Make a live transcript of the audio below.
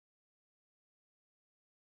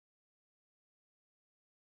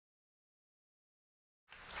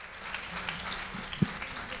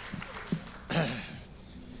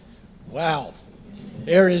Wow,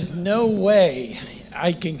 there is no way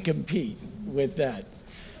I can compete with that.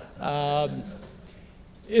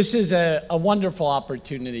 This is a wonderful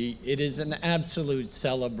opportunity. It is an absolute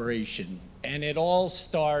celebration. And it all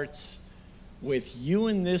starts with you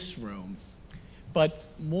in this room, but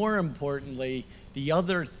more importantly, the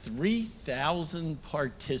other 3,000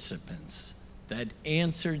 participants that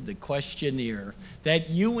answered the questionnaire, that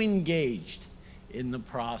you engaged in the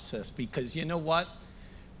process. Because you know what?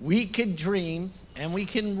 We could dream and we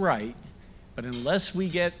can write, but unless we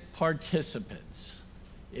get participants,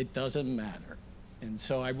 it doesn't matter. And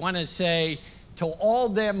so I want to say to all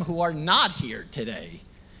them who are not here today,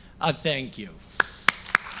 a thank you.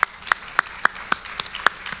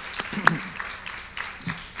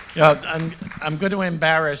 I'm going to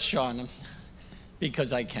embarrass Shauna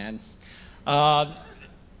because I can.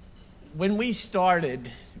 When we started,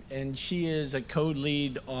 and she is a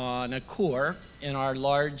co-lead on a core in our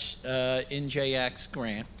large NJX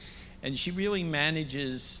grant, and she really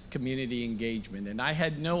manages community engagement. And I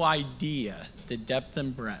had no idea the depth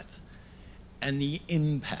and breadth and the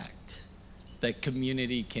impact that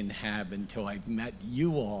community can have until I've met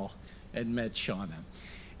you all and met Shauna.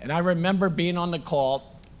 And I remember being on the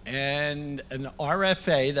call, and an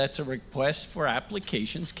RFA, that's a request for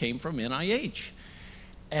applications, came from NIH.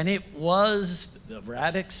 And it was the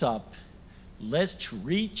Radix Up, let's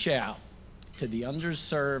reach out to the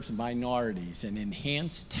underserved minorities and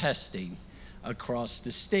enhance testing across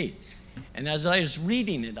the state. And as I was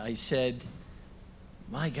reading it, I said,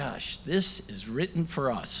 my gosh, this is written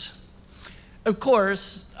for us. Of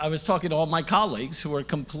course, I was talking to all my colleagues who were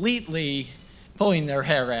completely pulling their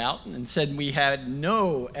hair out and said we had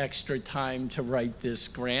no extra time to write this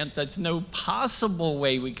grant. That's no possible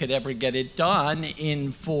way we could ever get it done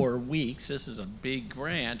in 4 weeks. This is a big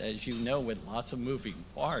grant, as you know, with lots of moving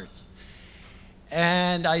parts.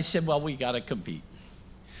 And I said, well, we got to compete.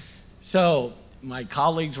 So my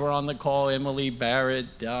colleagues were on the call, Emily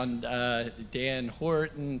Barrett, Dan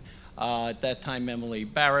Horton, at that time Emily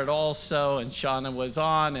Barrett also, and Shauna was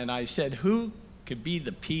on, and I said, who could be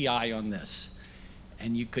the PI on this?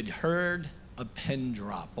 And you could heard a pen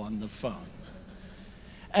drop on the phone.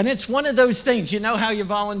 And it's one of those things, you know how you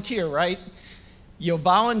volunteer, right? You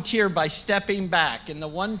volunteer by stepping back, and the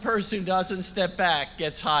one person who doesn't step back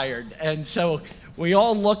gets hired. And so we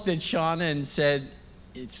all looked at Shauna and said,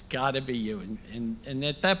 it's gotta be you. And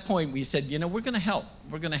at that point we said, you know, we're gonna help,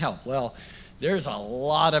 we're gonna help. Well, there's a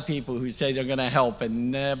lot of people who say they're gonna help and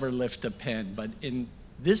never lift a pen, but in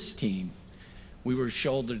this team, we were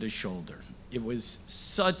shoulder to shoulder. It was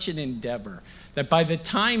such an endeavor that by the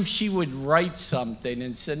time she would write something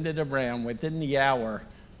and send it around, within the hour,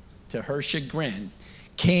 to her chagrin,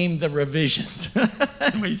 came the revisions.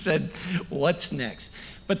 And we said, what's next?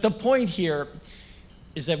 But the point here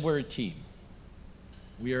is that we're a team.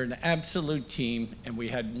 We are an absolute team, and we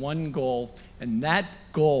had one goal, and that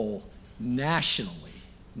goal, nationally,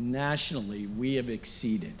 we have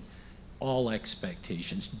exceeded all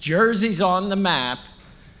expectations. Jersey's on the map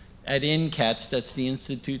at INCATS, that's the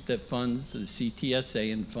institute that funds the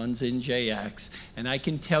CTSA and funds NJX, and I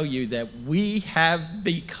can tell you that we have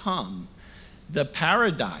become the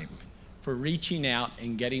paradigm for reaching out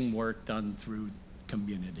and getting work done through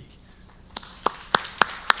community.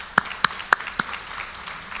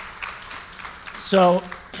 So,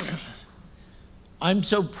 I'm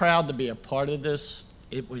so proud to be a part of this.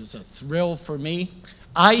 It was a thrill for me.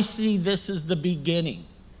 I see this as the beginning,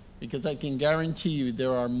 because I can guarantee you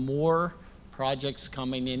there are more projects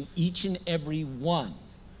coming in. Each and every one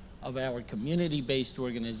of our community-based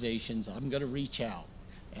organizations, I'm gonna reach out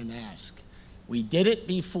and ask. We did it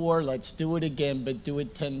before, let's do it again, but do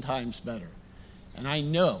it 10 times better. And I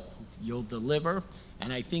know you'll deliver,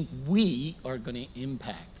 and I think we are gonna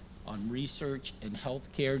impact on research and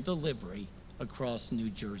healthcare delivery across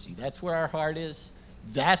New Jersey. That's where our heart is.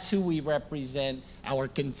 That's who we represent, our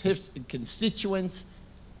constituents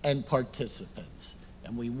and participants.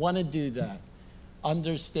 And we want to do that,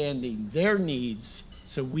 understanding their needs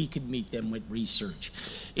so we could meet them with research.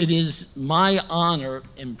 It is my honor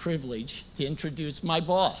and privilege to introduce my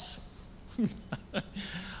boss.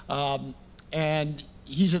 And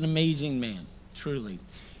he's an amazing man, truly.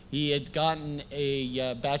 He had gotten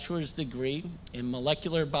a bachelor's degree in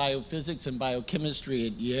molecular biophysics and biochemistry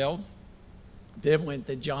at Yale, then went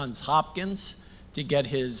to Johns Hopkins to get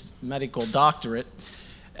his medical doctorate.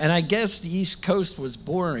 And I guess the East Coast was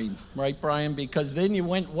boring, right, Brian? Because then you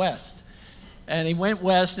went west. And he went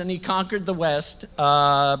west and he conquered the West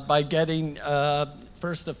by getting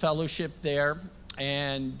first a fellowship there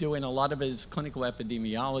and doing a lot of his clinical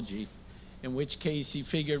epidemiology. in which case he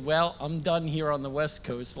figured, well, I'm done here on the West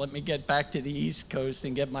Coast. Let me get back to the East Coast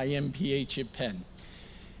and get my MPH at Penn.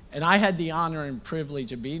 And I had the honor and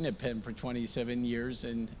privilege of being at Penn for 27 years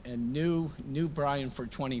and knew Brian for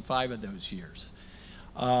 25 of those years.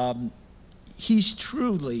 He's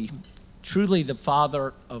truly the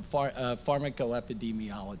father of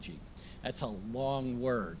pharmacoepidemiology. That's a long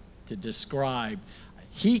word to describe.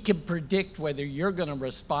 He can predict whether you're going to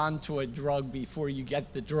respond to a drug before you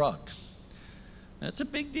get the drug. That's a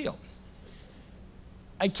big deal.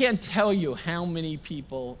 I can't tell you how many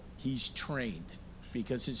people he's trained,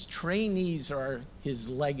 because his trainees are his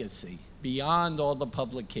legacy. Beyond all the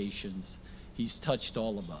publications, he's touched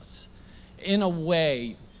all of us in a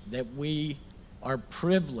way that we are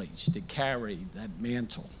privileged to carry that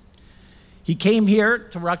mantle. He came here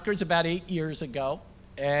to Rutgers about 8 years ago,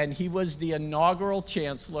 and he was the inaugural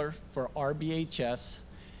chancellor for RBHS.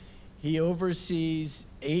 He oversees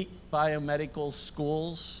 8 biomedical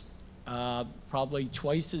schools, probably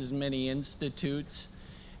twice as many institutes,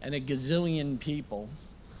 and a gazillion people.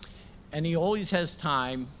 And he always has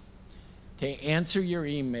time to answer your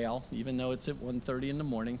email, even though it's at 1:30 in the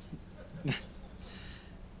morning.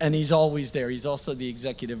 And he's always there. He's also the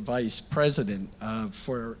executive vice president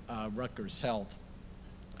for Rutgers Health.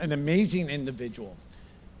 An amazing individual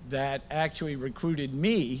that actually recruited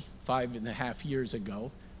me 5.5 years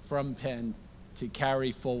ago from Penn to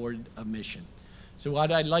carry forward a mission. So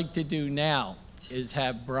what I'd like to do now is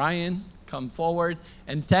have Brian come forward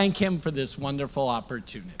and thank him for this wonderful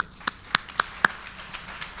opportunity.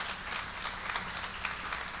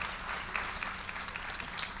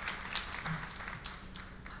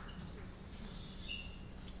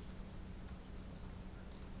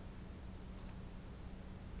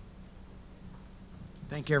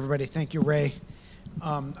 Thank you, everybody. Thank you, Ray.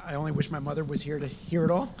 I only wish my mother was here to hear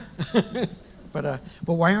it all. But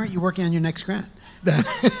why aren't you working on your next grant?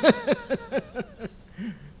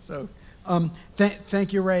 So,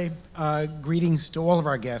 thank you, Ray. Greetings to all of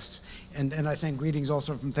our guests. And I think greetings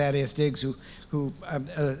also from Thaddeus Diggs, who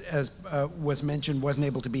as was mentioned, wasn't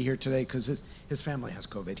able to be here today because his family has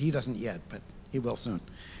COVID. He doesn't yet, but he will soon.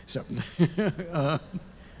 So,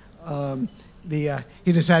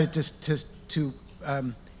 he decided to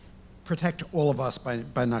protect all of us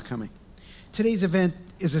by not coming. Today's event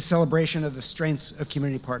is a celebration of the strengths of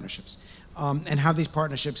community partnerships and how these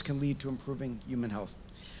partnerships can lead to improving human health.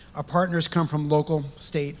 Our partners come from local,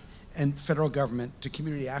 state, and federal government to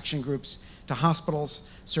community action groups, to hospitals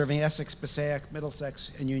serving Essex, Passaic,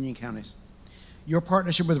 Middlesex, and Union counties. Your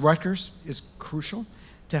partnership with Rutgers is crucial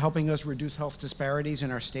to helping us reduce health disparities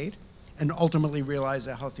in our state and ultimately realize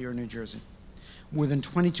a healthier New Jersey. More than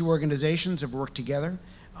 22 organizations have worked together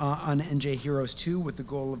on NJ Heroes 2 with the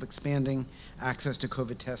goal of expanding access to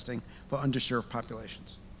COVID testing for underserved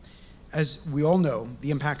populations. As we all know,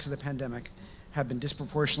 the impacts of the pandemic have been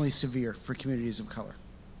disproportionately severe for communities of color.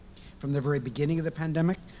 From the very beginning of the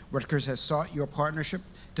pandemic, Rutgers has sought your partnership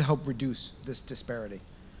to help reduce this disparity.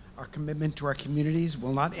 Our commitment to our communities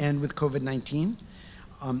will not end with COVID-19.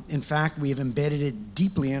 In fact, we have embedded it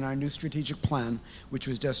deeply in our new strategic plan, which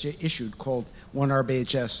was just issued, called One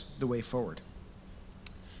RBHS, The Way Forward.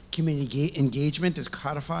 Community engagement is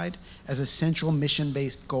codified as a central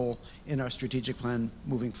mission-based goal in our strategic plan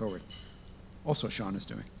moving forward. Also, Sean is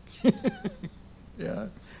doing. Yeah.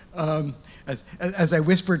 As I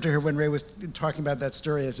whispered to her when Ray was talking about that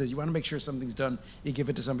story, I said, you want to make sure something's done, you give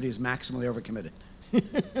it to somebody who's maximally overcommitted.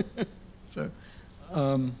 So,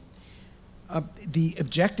 the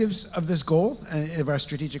objectives of this goal, of our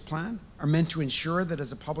strategic plan, are meant to ensure that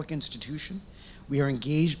as a public institution, we are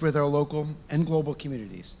engaged with our local and global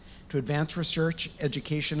communities to advance research,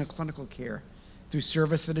 education, and clinical care through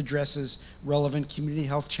service that addresses relevant community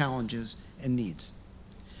health challenges and needs.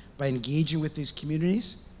 By engaging with these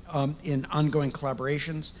communities in ongoing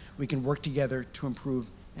collaborations, we can work together to improve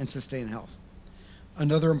and sustain health.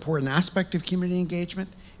 Another important aspect of community engagement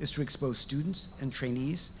is to expose students and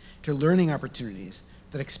trainees to learning opportunities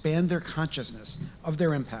that expand their consciousness of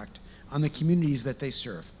their impact on the communities that they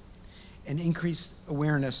serve and increase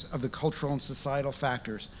awareness of the cultural and societal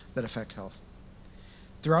factors that affect health.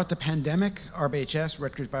 Throughout the pandemic, RBHS,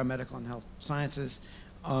 Rutgers Biomedical and Health Sciences,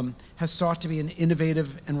 has sought to be an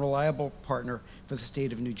innovative and reliable partner for the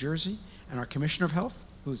state of New Jersey, and our Commissioner of Health,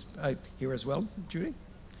 who's here as well, Judy,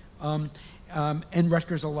 and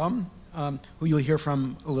Rutgers alum, who you'll hear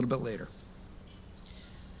from a little bit later.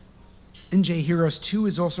 NJ Heroes 2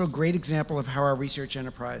 is also a great example of how our research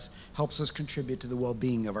enterprise helps us contribute to the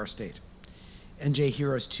well-being of our state. NJ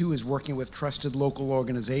Heroes 2 is working with trusted local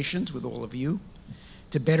organizations, with all of you,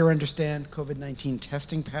 to better understand COVID-19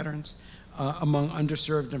 testing patterns among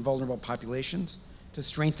underserved and vulnerable populations, to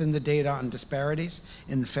strengthen the data on disparities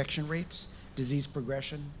in infection rates, disease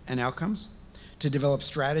progression, and outcomes, to develop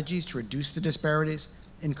strategies to reduce the disparities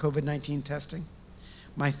in COVID-19 testing.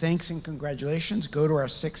 My thanks and congratulations go to our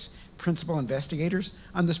 6 principal investigators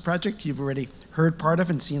on this project you've already heard part of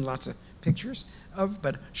and seen lots of pictures of,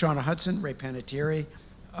 but Shauna Hudson, Ray Panettieri,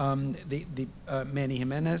 Manny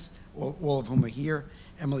Jimenez, all of whom are here,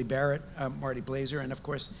 Emily Barrett, Marty Blazer, and of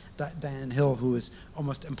course Diane Hill, who is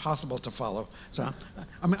almost impossible to follow. So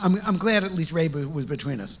I'm glad at least Ray was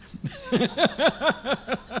between us.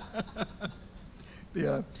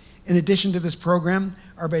 In addition to this program,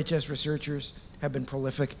 RBHS researchers have been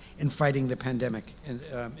prolific in fighting the pandemic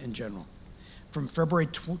in general. From February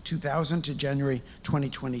 2000 to January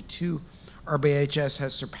 2022, RBHS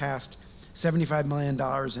has surpassed $75 million in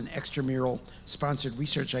extramural sponsored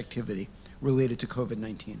research activity related to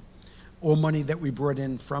COVID-19. All money that we brought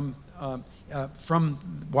in from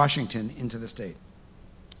Washington into the state.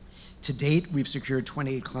 To date, we've secured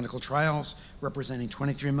 28 clinical trials representing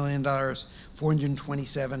 $23 million,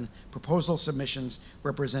 427 proposal submissions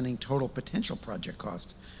representing total potential project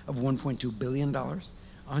cost of $1.2 billion,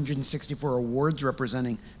 164 awards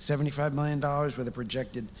representing $75 million with a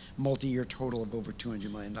projected multi-year total of over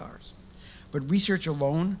 $200 million. But research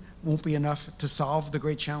alone won't be enough to solve the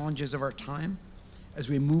great challenges of our time as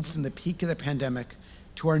we move from the peak of the pandemic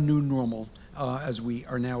to our new normal, as we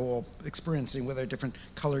are now all experiencing with our different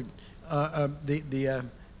colored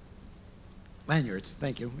lanyards.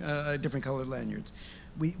 Thank you, different colored lanyards.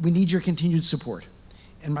 We need your continued support.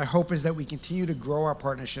 And my hope is that we continue to grow our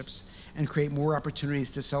partnerships and create more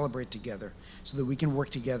opportunities to celebrate together so that we can work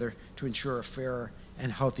together to ensure a fairer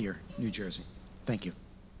and healthier New Jersey. Thank you.